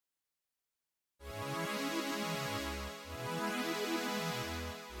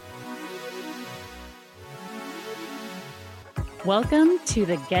Welcome to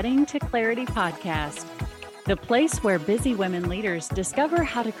the Getting to Clarity podcast, the place where busy women leaders discover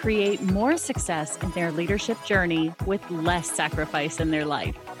how to create more success in their leadership journey with less sacrifice in their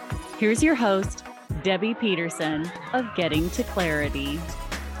life. Here's your host, Debbie Peterson of Getting to Clarity.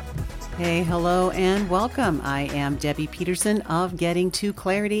 Hey, hello, and welcome. I am Debbie Peterson of Getting to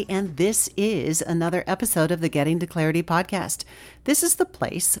Clarity, and this is another episode of the Getting to Clarity podcast. This is the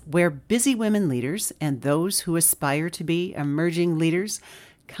place where busy women leaders and those who aspire to be emerging leaders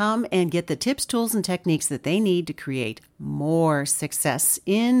come and get the tips, tools, and techniques that they need to create more success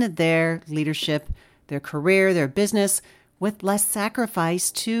in their leadership, their career, their business, with less sacrifice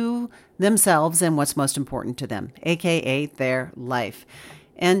to themselves and what's most important to them, aka their life.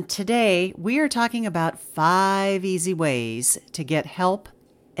 And today we are talking about 5 easy ways to get help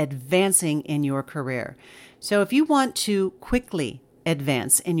advancing in your career. So if you want to quickly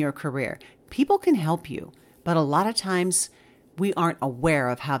advance in your career, people can help you, but a lot of times we aren't aware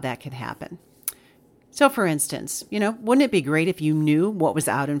of how that could happen. So for instance, wouldn't it be great if you knew what was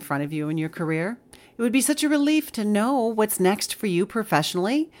out in front of you in your career? It would be such a relief to know what's next for you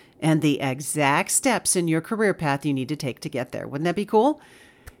professionally and the exact steps in your career path you need to take to get there. Wouldn't that be cool?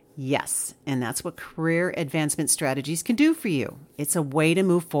 Yes, and that's what career advancement strategies can do for you. It's a way to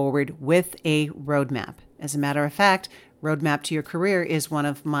move forward with a roadmap. As a matter of fact, Roadmap to Your Career is one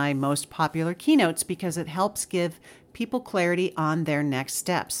of my most popular keynotes because it helps give people clarity on their next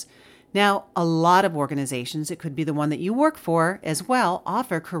steps. Now, a lot of organizations, it could be the one that you work for as well,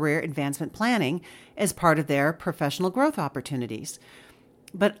 offer career advancement planning as part of their professional growth opportunities.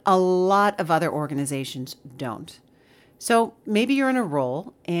 But a lot of other organizations don't. So maybe you're in a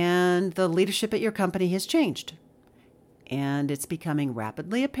role and the leadership at your company has changed. And it's becoming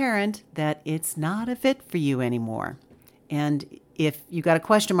rapidly apparent that it's not a fit for you anymore. And if you got a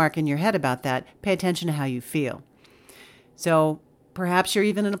question mark in your head about that, pay attention to how you feel. So perhaps you're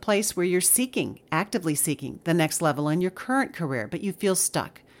even in a place where you're actively seeking the next level in your current career, but you feel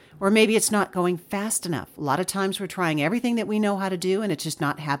stuck. Or maybe it's not going fast enough. A lot of times we're trying everything that we know how to do and it's just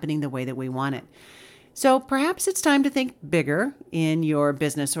not happening the way that we want it. So perhaps it's time to think bigger in your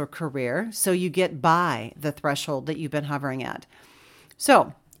business or career so you get by the threshold that you've been hovering at.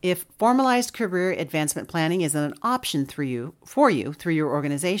 So if formalized career advancement planning isn't an option for you through your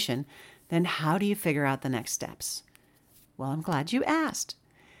organization, then how do you figure out the next steps? Well, I'm glad you asked.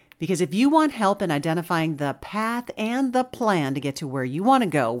 Because if you want help in identifying the path and the plan to get to where you want to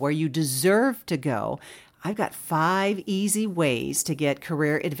go, where you deserve to go, I've got 5 easy ways to get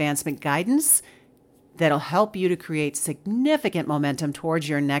career advancement guidance that'll help you to create significant momentum towards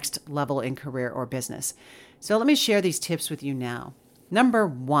your next level in career or business. So let me share these tips with you now. Number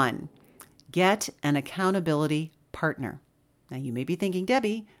 1, get an accountability partner. Now you may be thinking,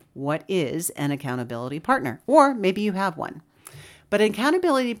 Debbie, what is an accountability partner? Or maybe you have one. But an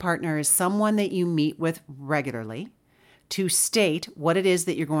accountability partner is someone that you meet with regularly to state what it is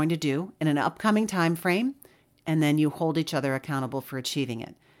that you're going to do in an upcoming time frame, and then you hold each other accountable for achieving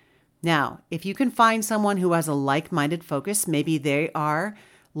it. Now, if you can find someone who has a like-minded focus, maybe they are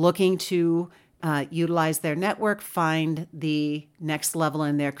looking to utilize their network, find the next level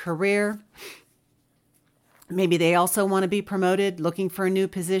in their career. Maybe they also want to be promoted, looking for a new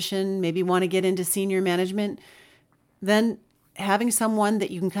position, maybe want to get into senior management. Then having someone that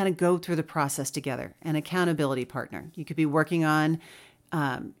you can kind of go through the process together, an accountability partner. You could be working on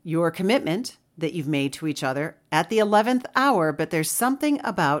your commitment that you've made to each other at the 11th hour, but there's something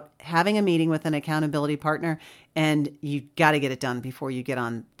about having a meeting with an accountability partner and you got to get it done before you get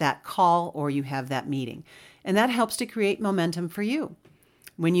on that call or you have that meeting. And that helps to create momentum for you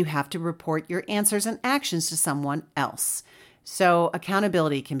when you have to report your answers and actions to someone else. So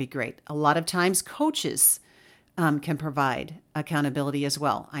accountability can be great. A lot of times coaches can provide accountability as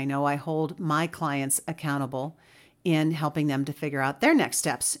well. I know I hold my clients accountable in helping them to figure out their next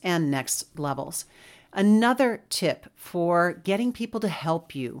steps and next levels. Another tip for getting people to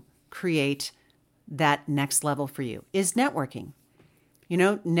help you create that next level for you is networking.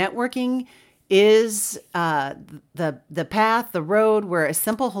 Networking is the path, the road where a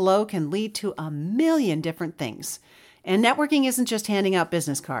simple hello can lead to a million different things. And networking isn't just handing out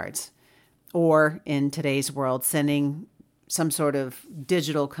business cards or, in today's world, sending some sort of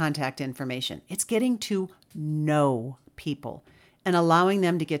digital contact information. It's getting to know people and allowing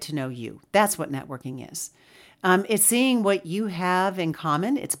them to get to know you. That's what networking is. It's seeing what you have in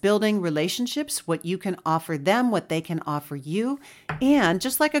common. It's building relationships, what you can offer them, what they can offer you. And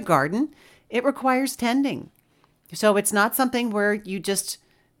just like a garden, it requires tending. So it's not something where you just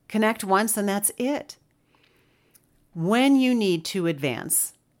connect once and that's it. When you need to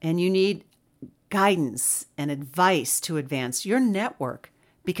advance and you need guidance and advice to advance, your network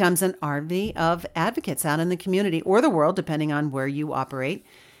becomes an army of advocates out in the community or the world, depending on where you operate,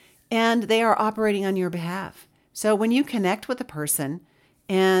 and they are operating on your behalf. So when you connect with a person,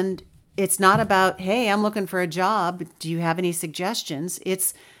 and it's not about, hey, I'm looking for a job, do you have any suggestions?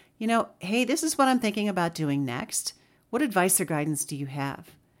 It's, hey, this is what I'm thinking about doing next. What advice or guidance do you have?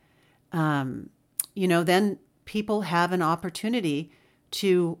 Then people have an opportunity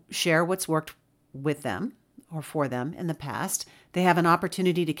to share what's worked with them or for them in the past. They have an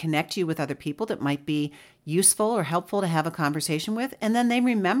opportunity to connect you with other people that might be useful or helpful to have a conversation with. And then they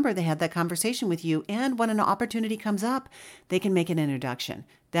remember they had that conversation with you. And when an opportunity comes up, they can make an introduction.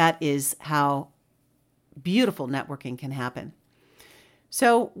 That is how beautiful networking can happen.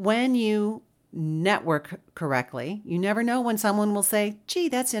 So when you network correctly, you never know when someone will say, gee,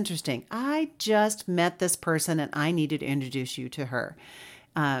 that's interesting. I just met this person and I needed to introduce you to her.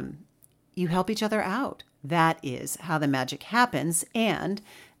 You help each other out. That is how the magic happens and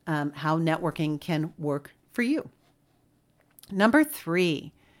how networking can work for you. Number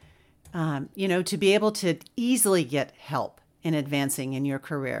 3, to be able to easily get help in advancing in your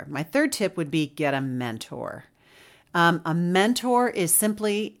career. My third tip would be get a mentor. A mentor is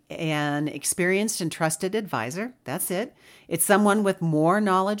simply an experienced and trusted advisor. That's it. It's someone with more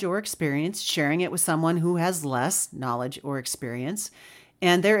knowledge or experience sharing it with someone who has less knowledge or experience.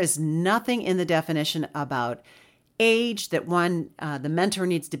 And there is nothing in the definition about age that the mentor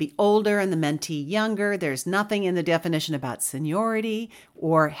needs to be older and the mentee younger. There's nothing in the definition about seniority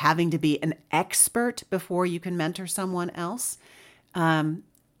or having to be an expert before you can mentor someone else. Time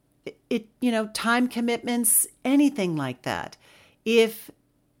commitments, anything like that. If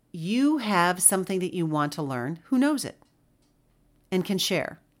you have something that you want to learn, who knows it and can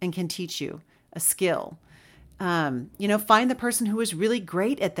share and can teach you a skill. Find the person who is really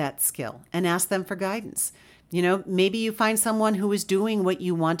great at that skill and ask them for guidance. Maybe you find someone who is doing what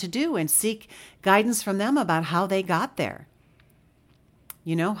you want to do and seek guidance from them about how they got there.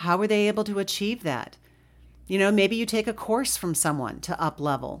 How were they able to achieve that? Maybe you take a course from someone to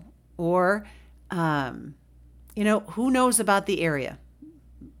uplevel or, who knows about the area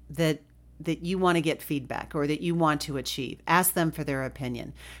that you want to get feedback or that you want to achieve. Ask them for their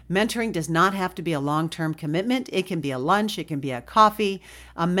opinion. Mentoring does not have to be a long-term commitment. It can be a lunch. It can be a coffee.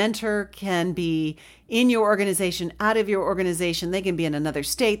 A mentor can be in your organization, out of your organization. They can be in another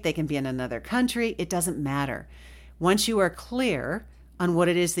state. They can be in another country. It doesn't matter. Once you are clear on what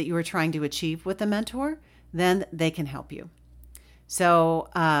it is that you are trying to achieve with a mentor, then they can help you. So,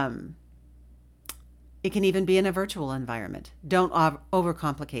 it can even be in a virtual environment. Don't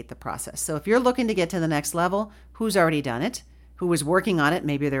overcomplicate the process. So if you're looking to get to the next level, who's already done it, who is working on it,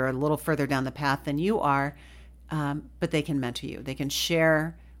 maybe they're a little further down the path than you are, but they can mentor you. They can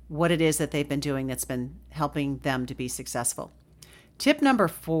share what it is that they've been doing that's been helping them to be successful. Tip number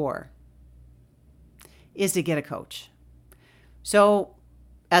 4 is to get a coach. So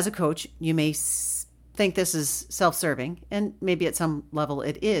as a coach, you may think this is self-serving, and maybe at some level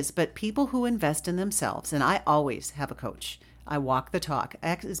it is, but people who invest in themselves, and I always have a coach. I walk the talk.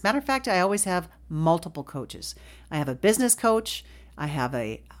 As a matter of fact, I always have multiple coaches. I have a business coach, I have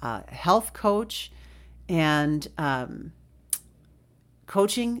a health coach, and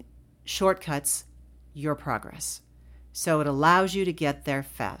coaching shortcuts your progress. So it allows you to get there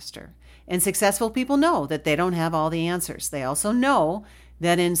faster. And successful people know that they don't have all the answers. They also know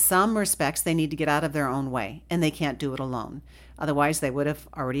that in some respects they need to get out of their own way and they can't do it alone. Otherwise, they would have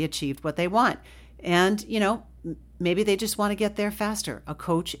already achieved what they want. And, maybe they just want to get there faster. A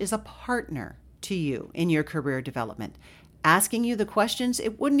coach is a partner to you in your career development, asking you the questions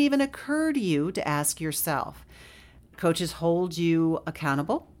it wouldn't even occur to you to ask yourself. Coaches hold you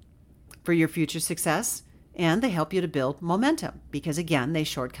accountable for your future success, and they help you to build momentum because, again, they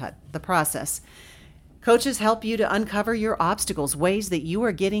shortcut the process. Coaches help you to uncover your obstacles, ways that you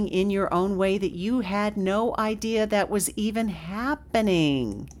are getting in your own way that you had no idea that was even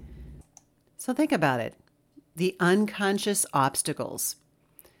happening. So think about it. The unconscious obstacles.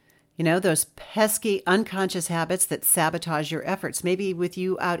 Those pesky unconscious habits that sabotage your efforts, maybe with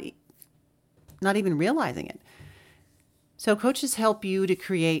you out not even realizing it. So coaches help you to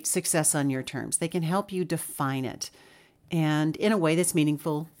create success on your terms. They can help you define it and in a way that's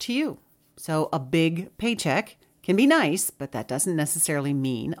meaningful to you. So a big paycheck can be nice, but that doesn't necessarily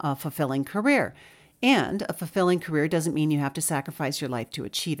mean a fulfilling career. And a fulfilling career doesn't mean you have to sacrifice your life to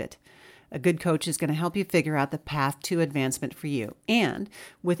achieve it. A good coach is going to help you figure out the path to advancement for you. And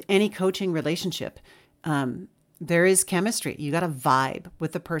with any coaching relationship, there is chemistry. You got to vibe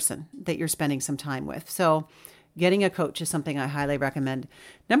with the person that you're spending some time with. So getting a coach is something I highly recommend.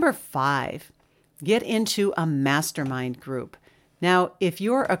 Number 5 get into a mastermind group. Now, if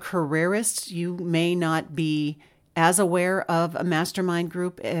you're a careerist, you may not be as aware of a mastermind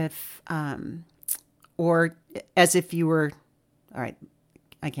group or as if you were, all right,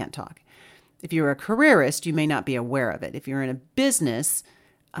 I can't talk. If you're a careerist, you may not be aware of it. If you're in a business,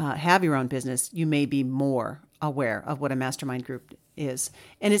 have your own business, you may be more aware of what a mastermind group is.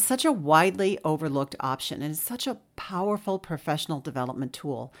 And it's such a widely overlooked option, and it's such a powerful professional development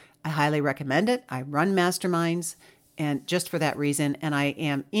tool. I highly recommend it. I run masterminds, and just for that reason, and I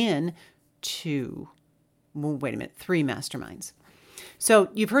am in three masterminds. So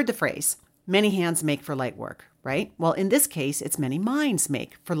you've heard the phrase, many hands make for light work, right? Well, in this case, it's many minds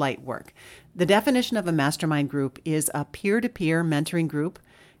make for light work. The definition of a mastermind group is a peer-to-peer mentoring group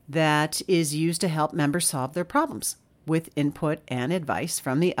that is used to help members solve their problems with input and advice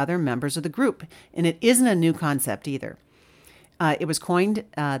from the other members of the group. And it isn't a new concept either. It was coined,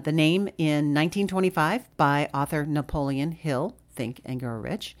 the name, in 1925 by author Napoleon Hill, Think and Grow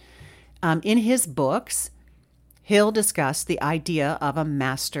Rich. In his books, Hill discussed the idea of a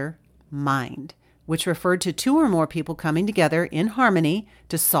master mind, which referred to two or more people coming together in harmony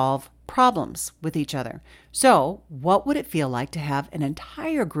to solve problems with each other. So, what would it feel like to have an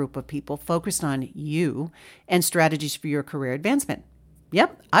entire group of people focused on you and strategies for your career advancement?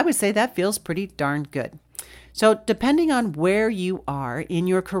 Yep, I would say that feels pretty darn good. So, depending on where you are in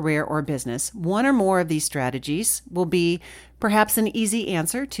your career or business, one or more of these strategies will be perhaps an easy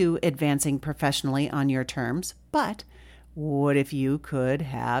answer to advancing professionally on your terms. But what if you could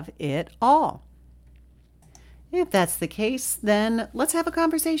have it all? If that's the case, then let's have a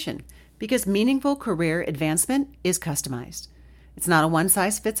conversation, because meaningful career advancement is customized. It's not a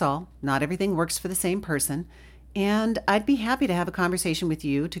one-size-fits-all. Not everything works for the same person. And I'd be happy to have a conversation with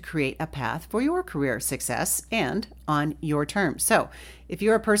you to create a path for your career success and on your terms. So if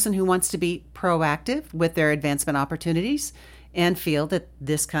you're a person who wants to be proactive with their advancement opportunities and feel that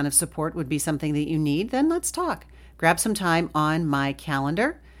this kind of support would be something that you need, then let's talk. Grab some time on my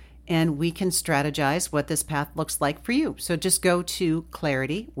calendar and we can strategize what this path looks like for you. So just go to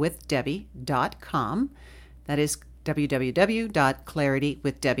claritywithdebbie.com. That is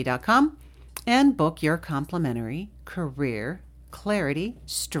www.claritywithdebbie.com. and book your complimentary career clarity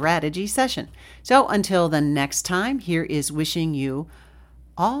strategy session. So until the next time, here is wishing you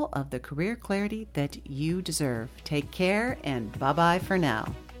all of the career clarity that you deserve. Take care and bye-bye for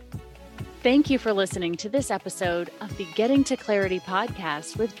now. Thank you for listening to this episode of the Getting to Clarity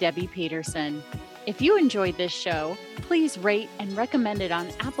podcast with Debbie Peterson. If you enjoyed this show, please rate and recommend it on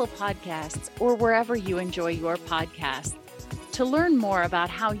Apple Podcasts or wherever you enjoy your podcasts. To learn more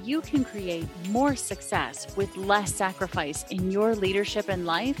about how you can create more success with less sacrifice in your leadership and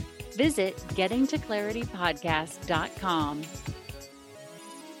life, visit gettingtoclaritypodcast.com.